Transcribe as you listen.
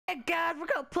Hey guys, we're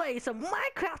gonna play some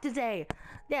Minecraft today.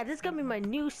 Yeah, this is gonna be my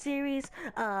new series.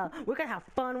 We're gonna have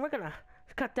fun. We're gonna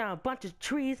cut down a bunch of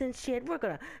trees and shit. We're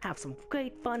gonna have some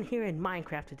great fun here in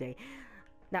Minecraft today.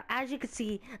 Now, as you can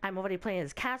see, I'm already playing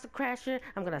as Castle Crasher.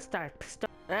 I'm gonna start.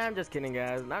 I'm just kidding,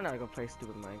 guys. I'm not gonna play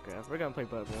stupid Minecraft. We're gonna play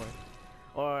Bloodborne,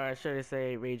 or should I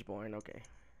say Rageborn? Okay.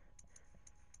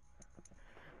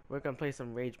 We're gonna play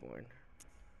some Rageborn.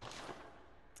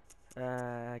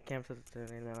 Can't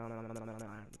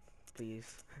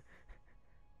please.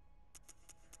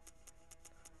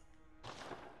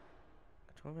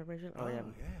 Control vibration? Oh, yeah.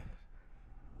 Yeah.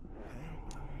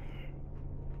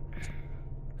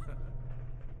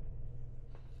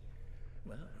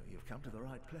 Well, you've come to the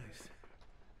right place.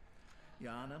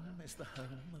 Yharnam is the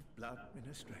home of blood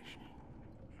ministration.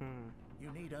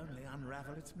 You need only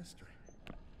unravel its mystery.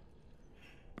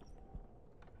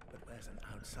 But where's an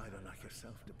outsider like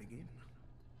yourself to begin?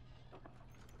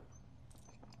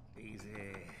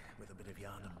 Easy, with a bit of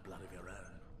Yharnam blood of your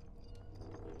own.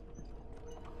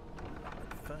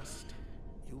 But first,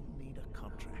 you'll need a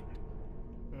contract.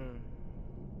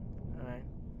 Alright.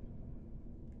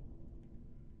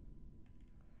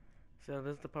 So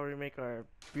this is the part where we make our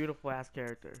beautiful ass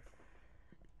character.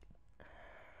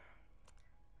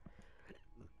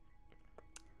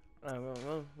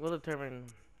 We'll determine.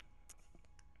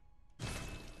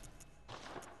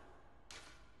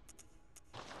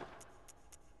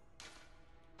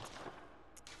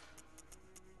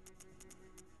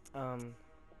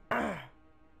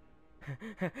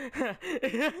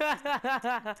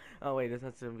 Oh wait, this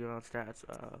has to be on stats.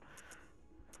 Alright,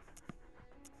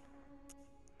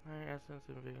 essence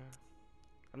and vigor.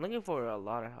 I'm looking for a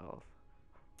lot of health.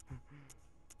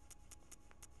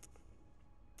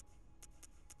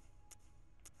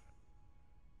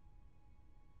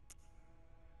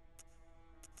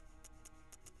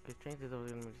 Because strength is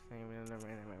always gonna be the same.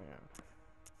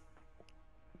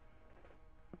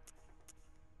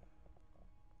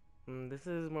 This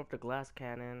is more of the glass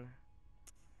cannon.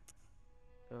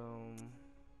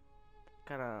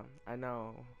 Kinda, I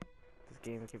know this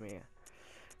game can be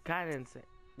kinda insane.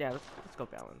 Yeah, let's go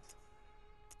balance.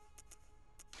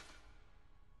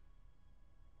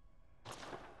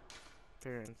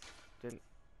 Appearance, didn't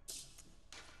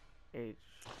age,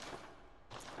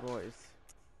 voice.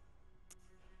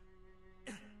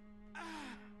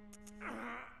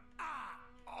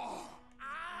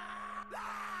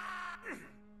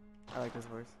 I like this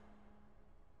voice.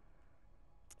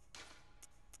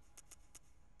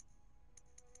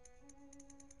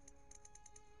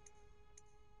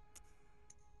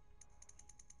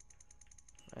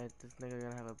 Alright, this nigga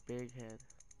gonna have a big head.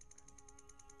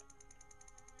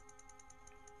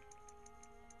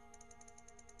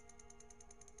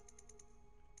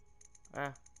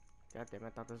 Ah, goddamn! I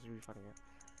thought this would be funny.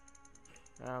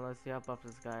 Let's see how buff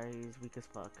this guy. He's weak as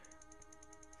fuck.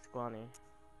 Scrawny,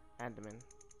 abdomen.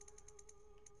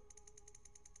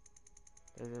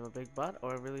 Does he have a big butt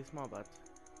or a really small butt?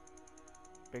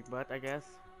 Big butt, I guess.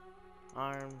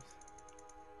 Arms.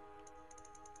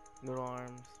 Noodle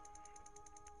arms.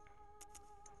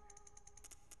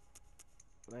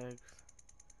 Legs.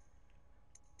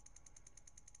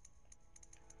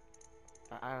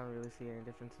 I don't really see any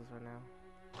differences right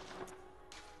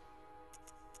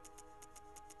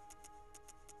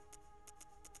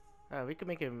now. We could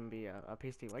make him be a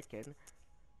pasty white kid.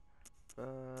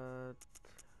 But...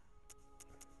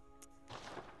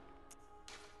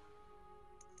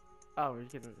 oh, we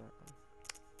can...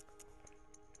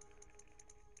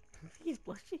 he's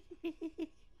blushing.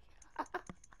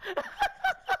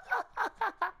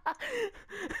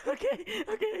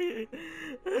 Okay.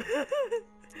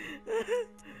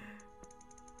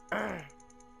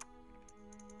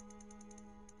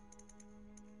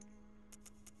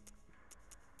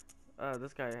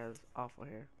 This guy has awful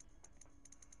hair.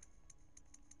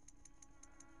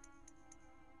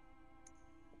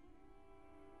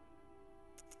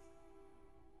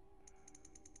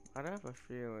 I have a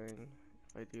feeling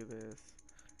if I do this.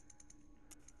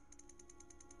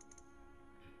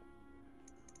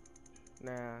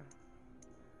 Nah.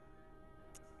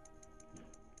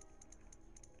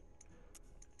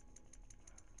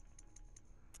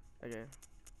 Okay.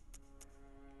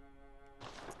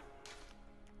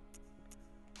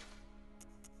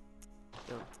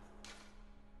 Go.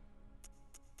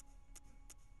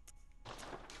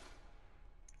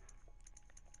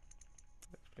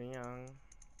 That's pretty young.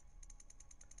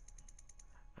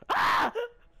 Ah!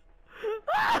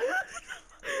 Ah!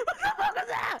 What the fuck is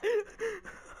that?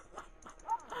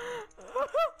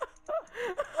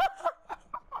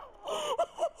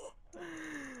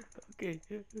 Okay,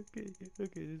 just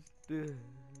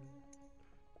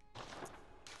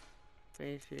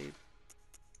Face shape.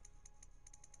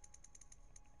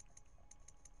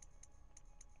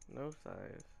 No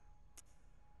size.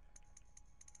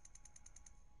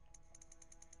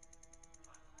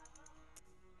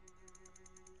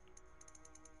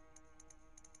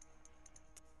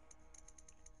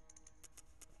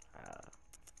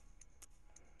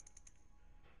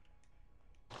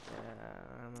 Yeah,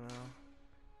 I don't know.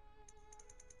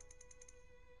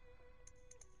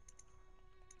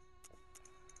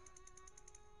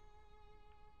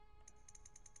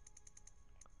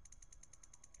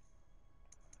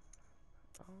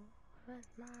 With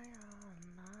my own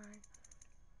mind.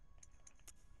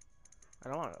 I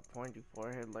don't want a pointy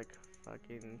forehead like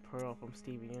fucking Pearl from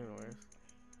Steven Universe.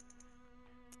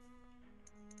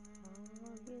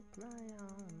 With my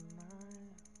own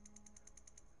mind.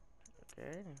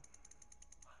 Okay.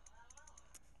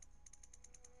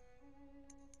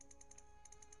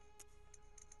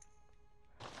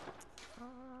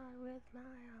 With my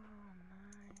own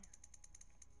mind.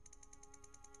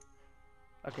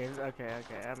 Okay,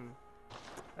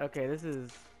 okay, this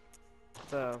is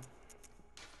the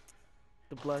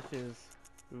blush is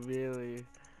really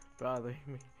bothering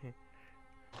me.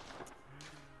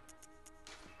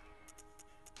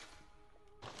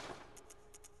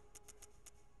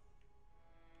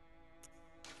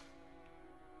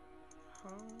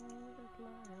 With my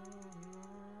own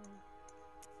mind.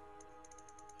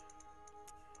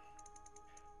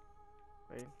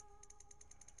 Wait.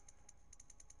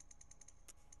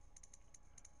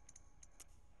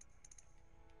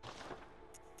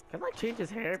 Can I change his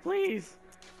hair, please?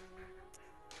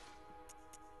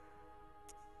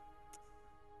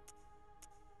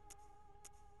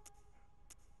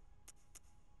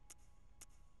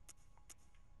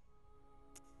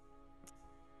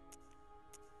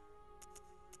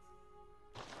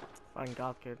 Fine,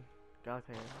 goth kid. Goth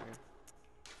hair.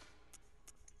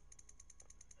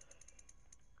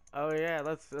 Oh yeah,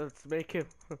 let's make him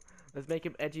let's make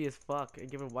him edgy as fuck and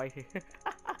give him white hair.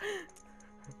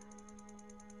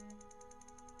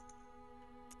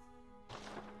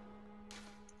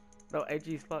 No,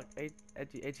 edgy as fuck.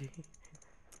 Edgy.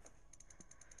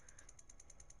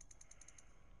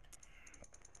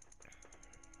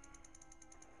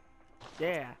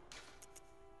 Yeah.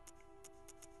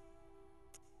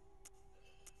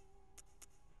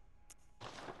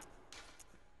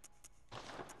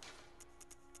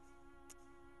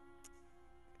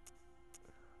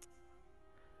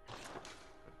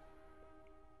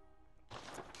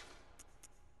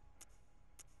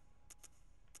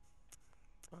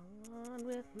 On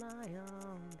with my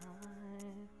own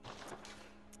life.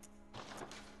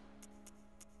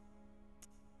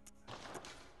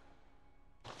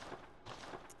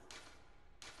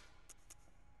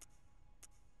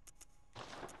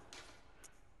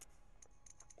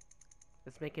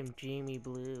 Let's make him Jamie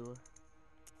Blue.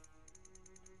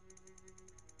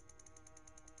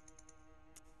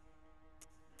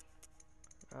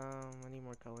 I need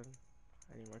more color.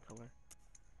 I need more color.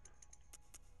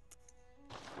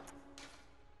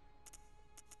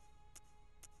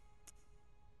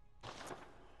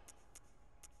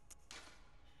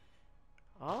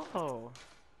 Oh.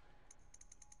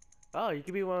 Oh, you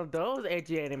could be one of those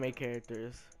edgy anime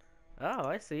characters. Oh,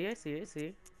 I see.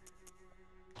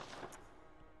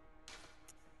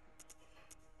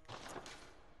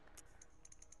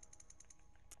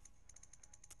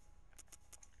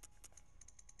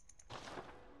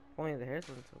 Only the hair's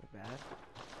wasn't so bad.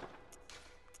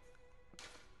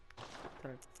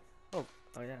 Oh,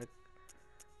 yeah.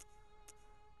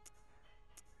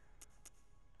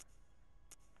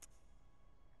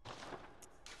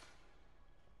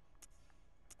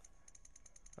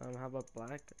 How about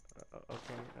black?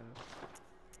 Okay.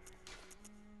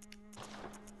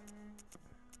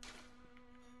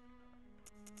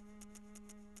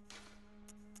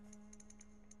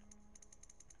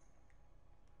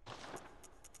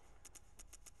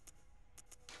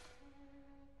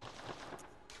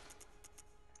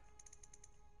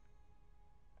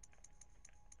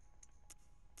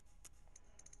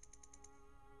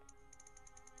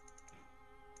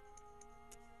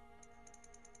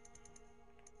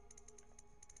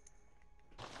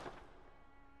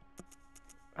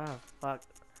 Oh, fuck.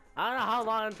 I don't know how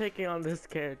long I'm taking on this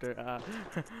character.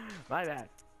 My bad.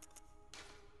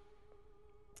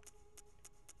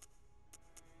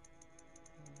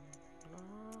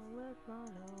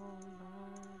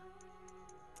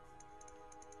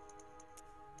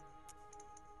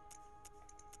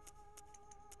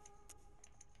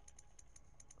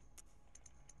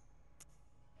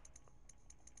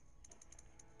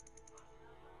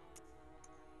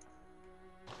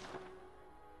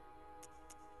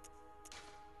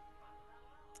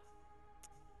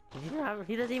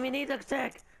 He doesn't even need the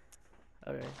stick.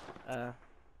 Okay.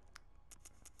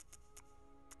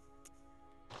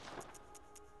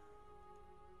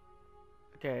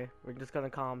 Okay, we're just gonna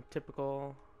call him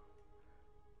typical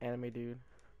anime dude.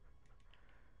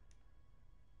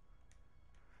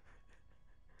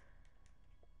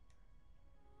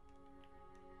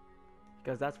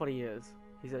 Because that's what he is.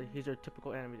 He's your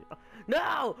typical anime dude. Oh,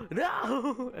 no!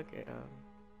 No! Okay,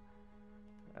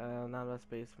 not about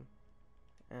space.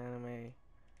 Anime.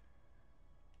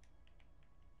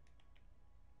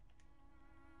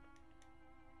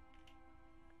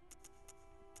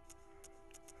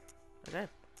 Okay.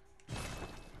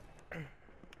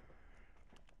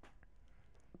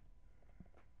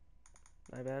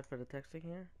 My bad for the texting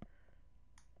here.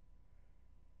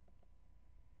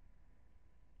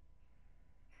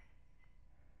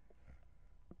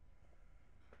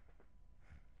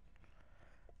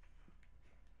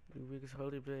 Ludwig's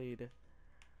Holy Blade.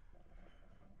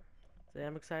 So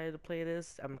I'm excited to play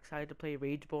this. I'm excited to play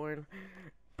Rageborn.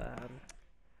 I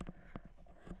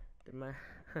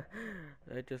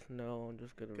just know I'm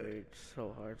just gonna rage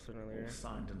so hard sooner or later. All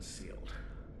signed and sealed.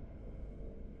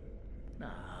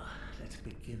 Now, let's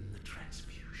begin the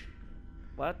transfusion.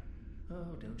 What?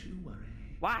 Oh, don't you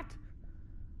worry. What?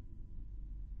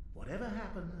 Whatever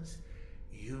happens,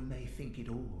 you may think it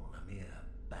all a mere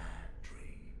bad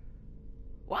dream.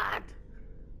 What?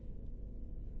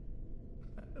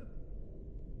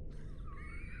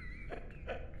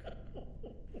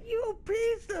 You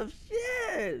piece of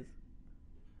shit!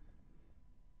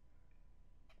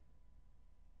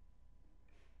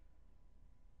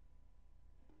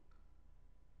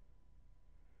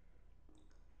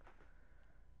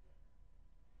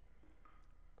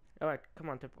 Alright, come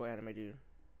on, typical anime dude.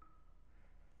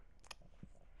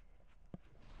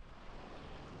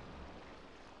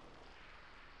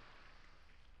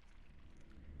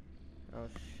 Oh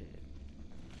shit.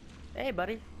 Hey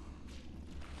buddy.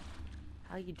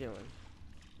 How you doing?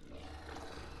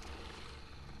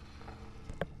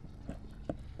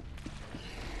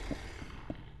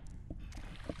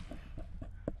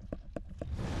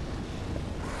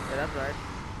 Yeah, that's right.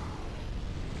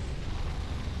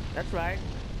 That's right.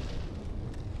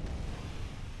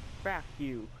 Fuck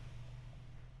you.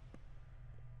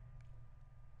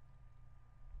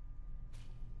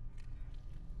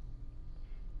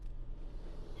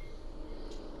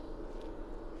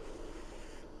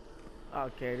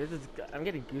 Okay, I'm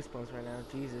getting goosebumps right now.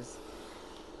 Jesus.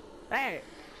 Hey!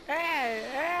 Hey!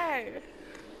 Hey!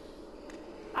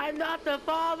 I'm not the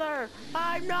father!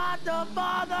 I'm not the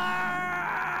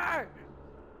father!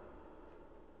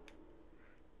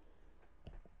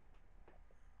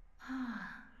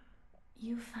 Ah,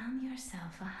 you found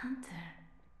yourself a hunter.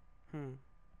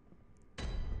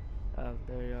 Oh,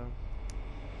 there you go.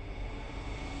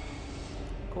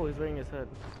 Cool, he's wearing his hood.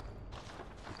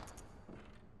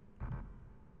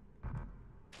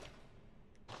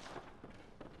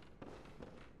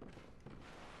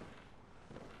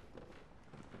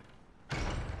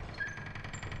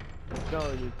 Let's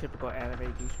go, you typical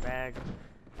anime douchebag.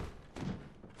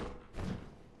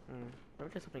 Maybe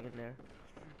there's something in there.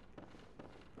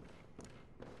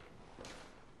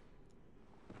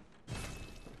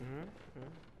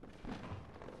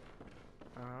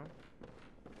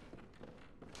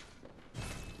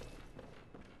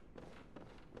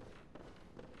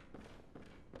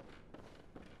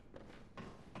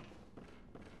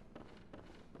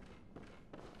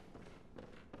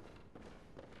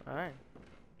 Alright.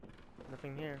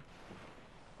 Nothing here.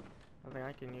 Nothing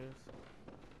I can use.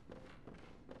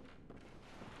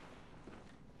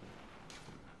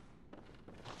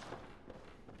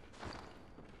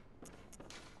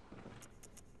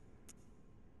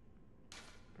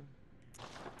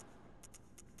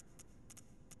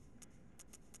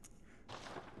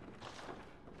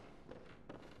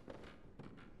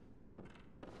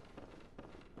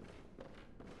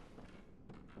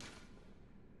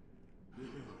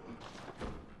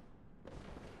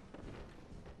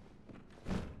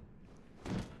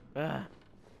 Ah.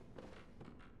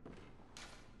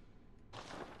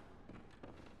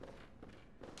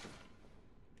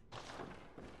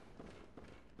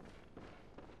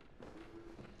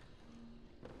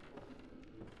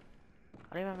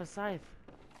 I don't even have a scythe.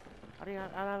 I don't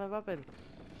have a weapon.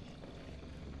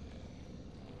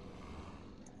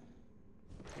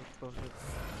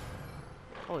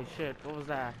 Holy shit, what was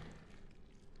that?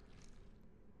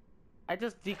 I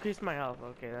just decreased my health.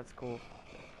 Okay, that's cool.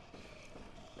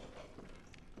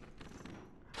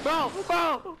 Bro!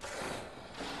 Bro!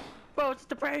 Bro, it's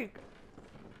just a prank!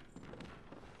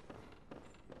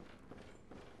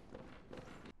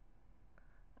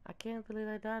 I can't believe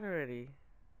I died already.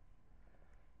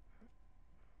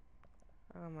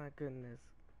 Oh my goodness.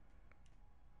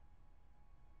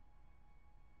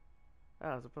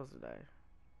 I was supposed to die.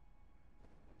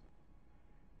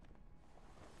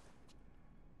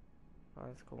 Oh,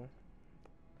 that's cool.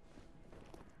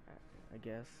 I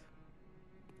guess.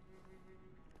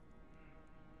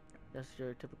 That's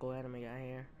your typical anime guy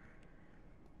here.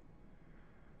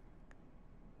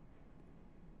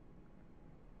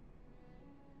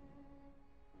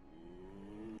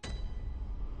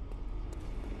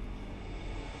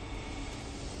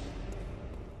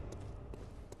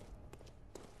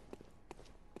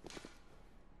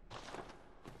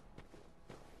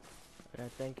 Yeah,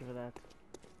 thank you for that.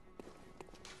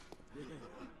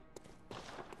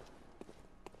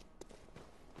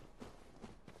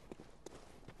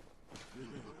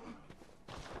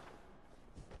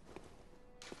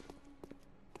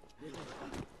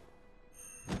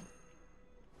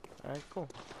 Alright, cool.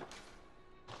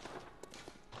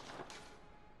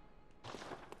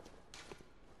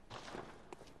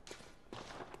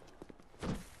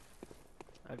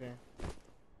 Okay.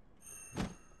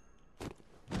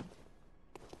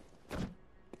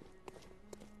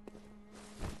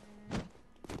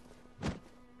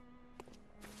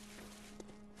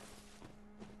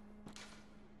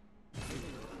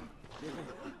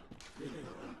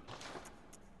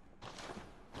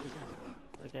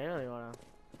 Okay,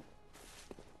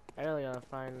 I really gotta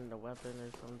find a weapon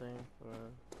or something for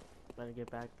better get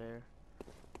back there.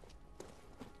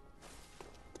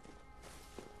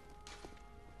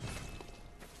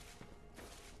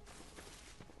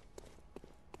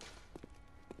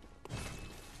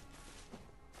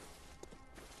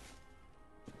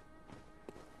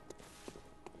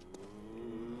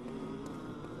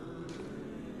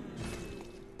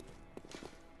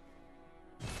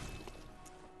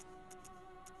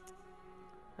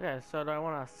 Okay, so do I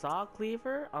want a saw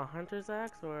cleaver, a hunter's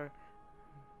axe, or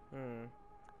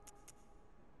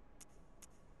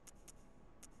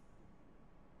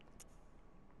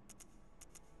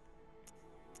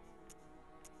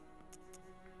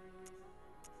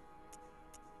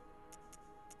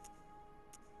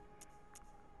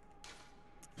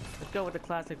let's go with the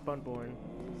classic Bloodborne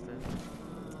instead.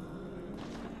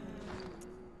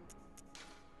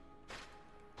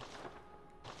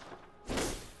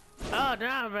 Oh,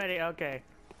 now I'm ready. Okay.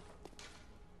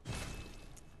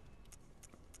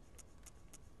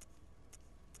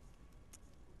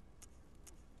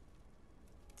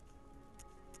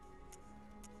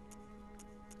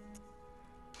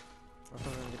 I'm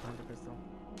gonna get the hunter pistol.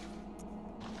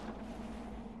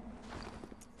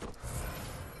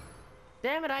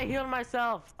 Damn it! I healed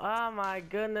myself. Oh my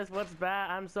goodness, what's bad?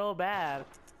 I'm so bad.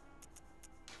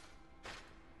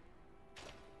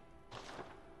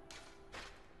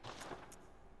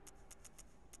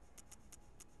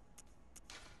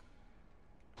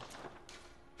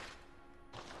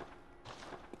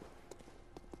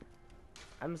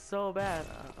 I'm so bad.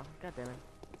 Oh, God damn it.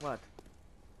 What?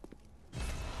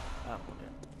 Oh,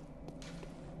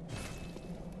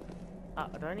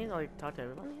 okay. Do I need to like talk to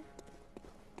everybody?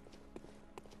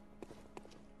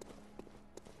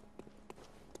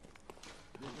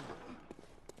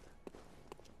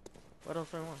 What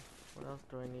else do I want? What else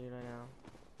do I need right now?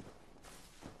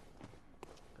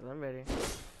 Cause I'm ready.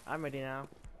 I'm ready now.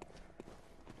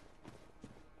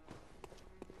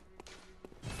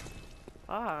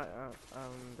 Ah,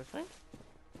 this way?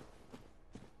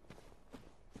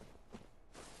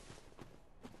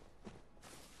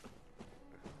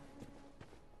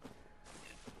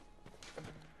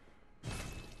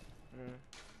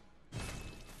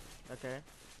 Okay.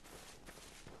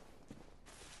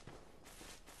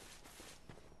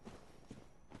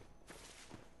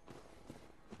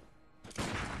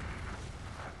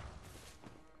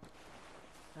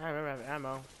 I remember I have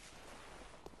ammo.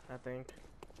 I think.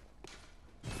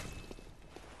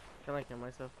 Can I kill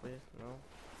myself, please? No.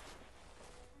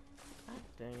 God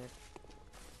dang it.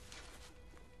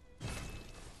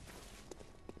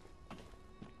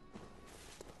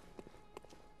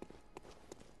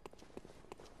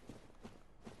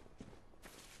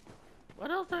 What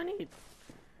else do I need?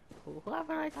 Who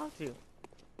haven't I talked to?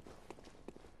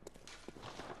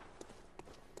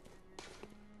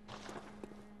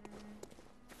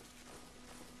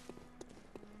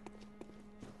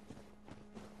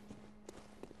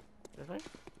 This way?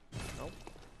 Nope.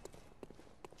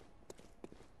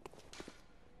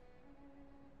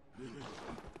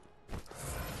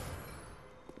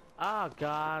 Oh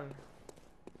God.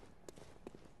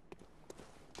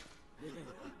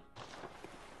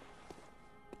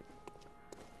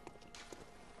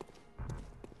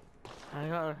 I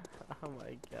got. Oh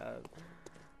my god.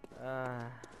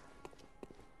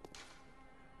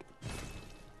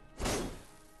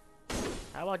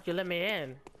 How about you let me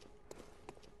in?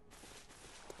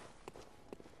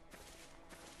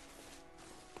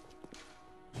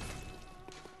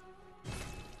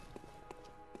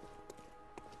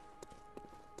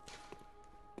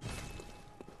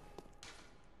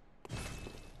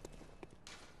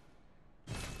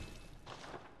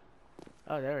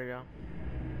 Oh, there we go.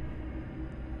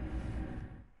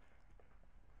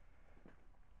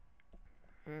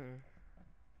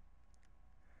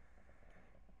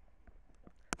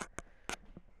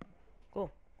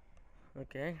 Cool.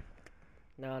 Okay.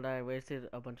 Now that I wasted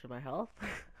a bunch of my health.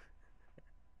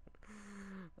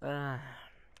 uh,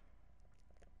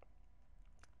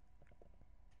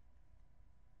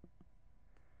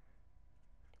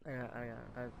 I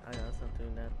got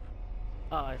something that.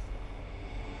 Oh, I see.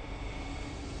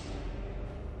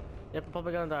 Yep, I'm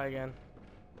probably gonna die again.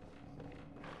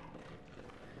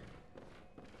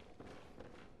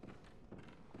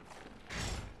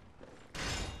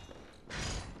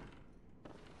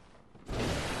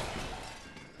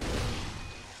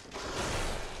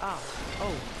 Oh,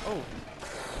 oh, oh,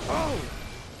 oh!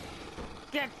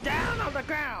 Get down on the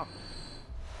ground!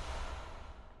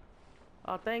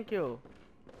 Oh, thank you.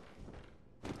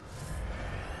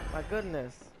 My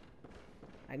goodness.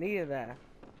 I needed that.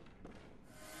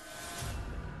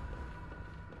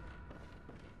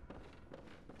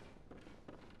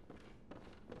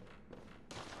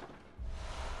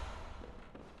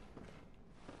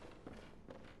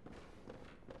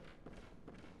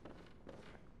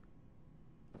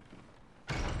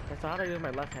 Okay, so how do I use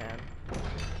my left hand?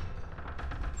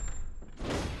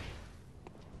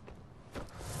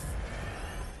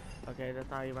 Okay,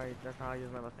 that's how I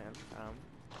use my left hand.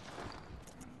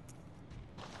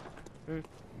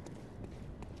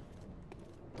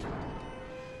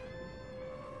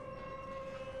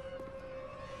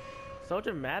 So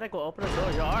dramatic, will open the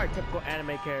door. You are a typical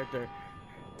anime character.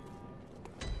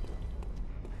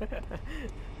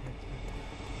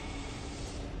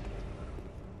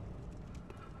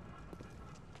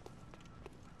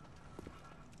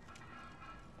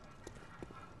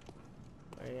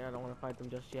 Yeah, I don't want to fight them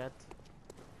just yet.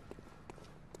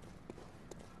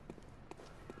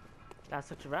 Gotta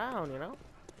search around, you know?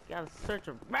 Gotta search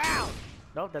around!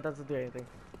 Nope, that doesn't do anything.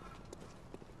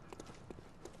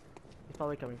 He's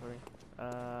probably coming for me.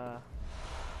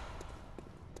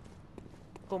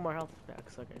 Cool, more health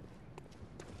packs, okay.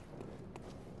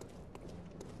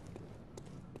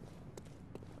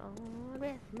 On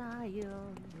with my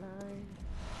own life.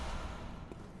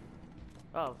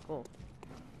 Oh, cool.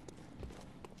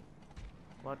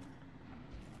 What?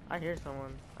 I hear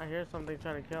someone. I hear something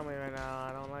trying to kill me right now.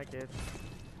 I don't like it.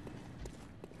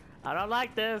 I don't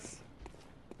like this!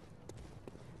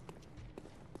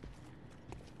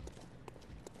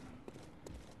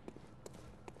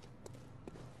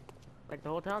 Like, the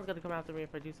whole town's gonna come after me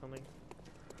if I do something.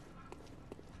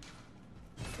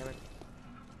 Damn it.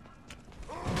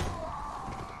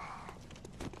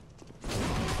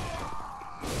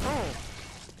 Oh!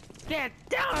 Get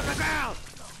down on the ground!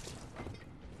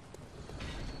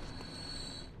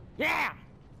 Yeah!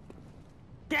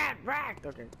 Get wrecked!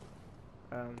 Okay.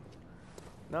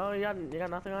 No, you got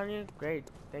nothing on you? Great,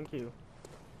 thank you.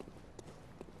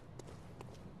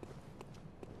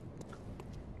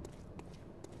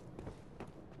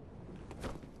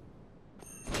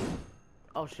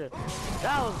 Oh shit.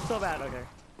 That was so bad, okay.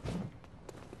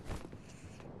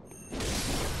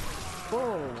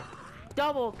 Boom!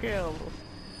 Double kill!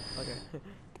 Okay.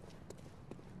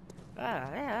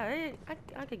 Yeah,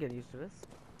 I could get used to this.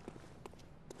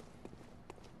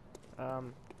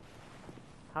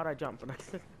 How'd I jump?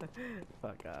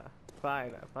 Fuck,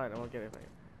 fine, I won't get anything.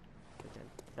 Okay,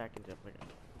 back and jump again.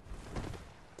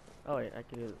 Oh wait, I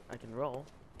can roll.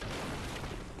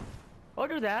 Oh,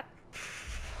 do that!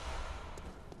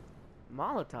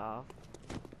 Molotov?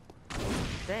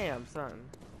 Damn, son.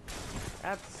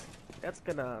 That's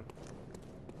gonna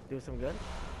do some good.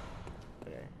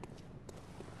 Okay.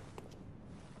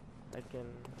 I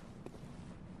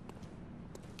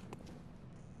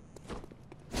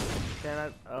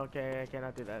cannot, okay, I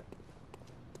cannot do that.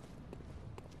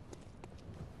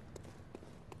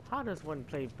 How does one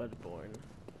play Bloodborne?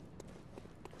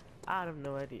 I have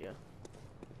no idea.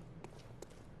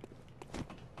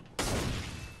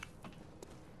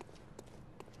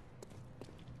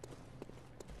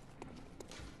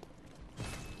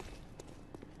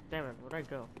 Damn it, where'd I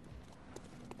go?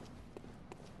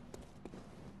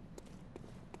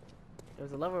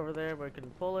 There's a lever over there where I can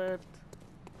pull it.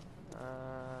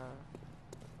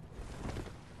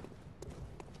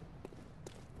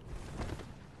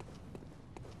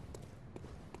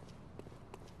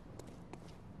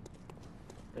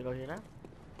 They go here now?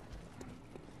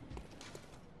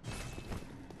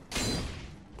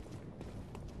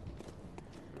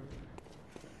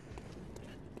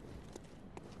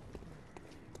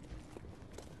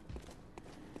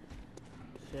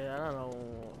 Shit, I don't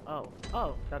know.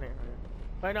 Oh, down here.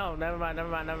 Wait, no, never mind.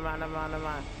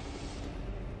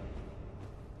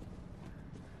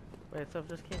 Wait, so if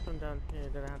this came from down here,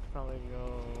 then I have to probably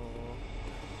go.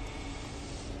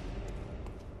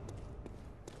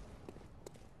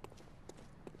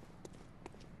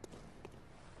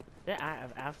 Yeah, I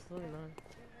have absolutely none.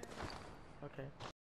 Okay.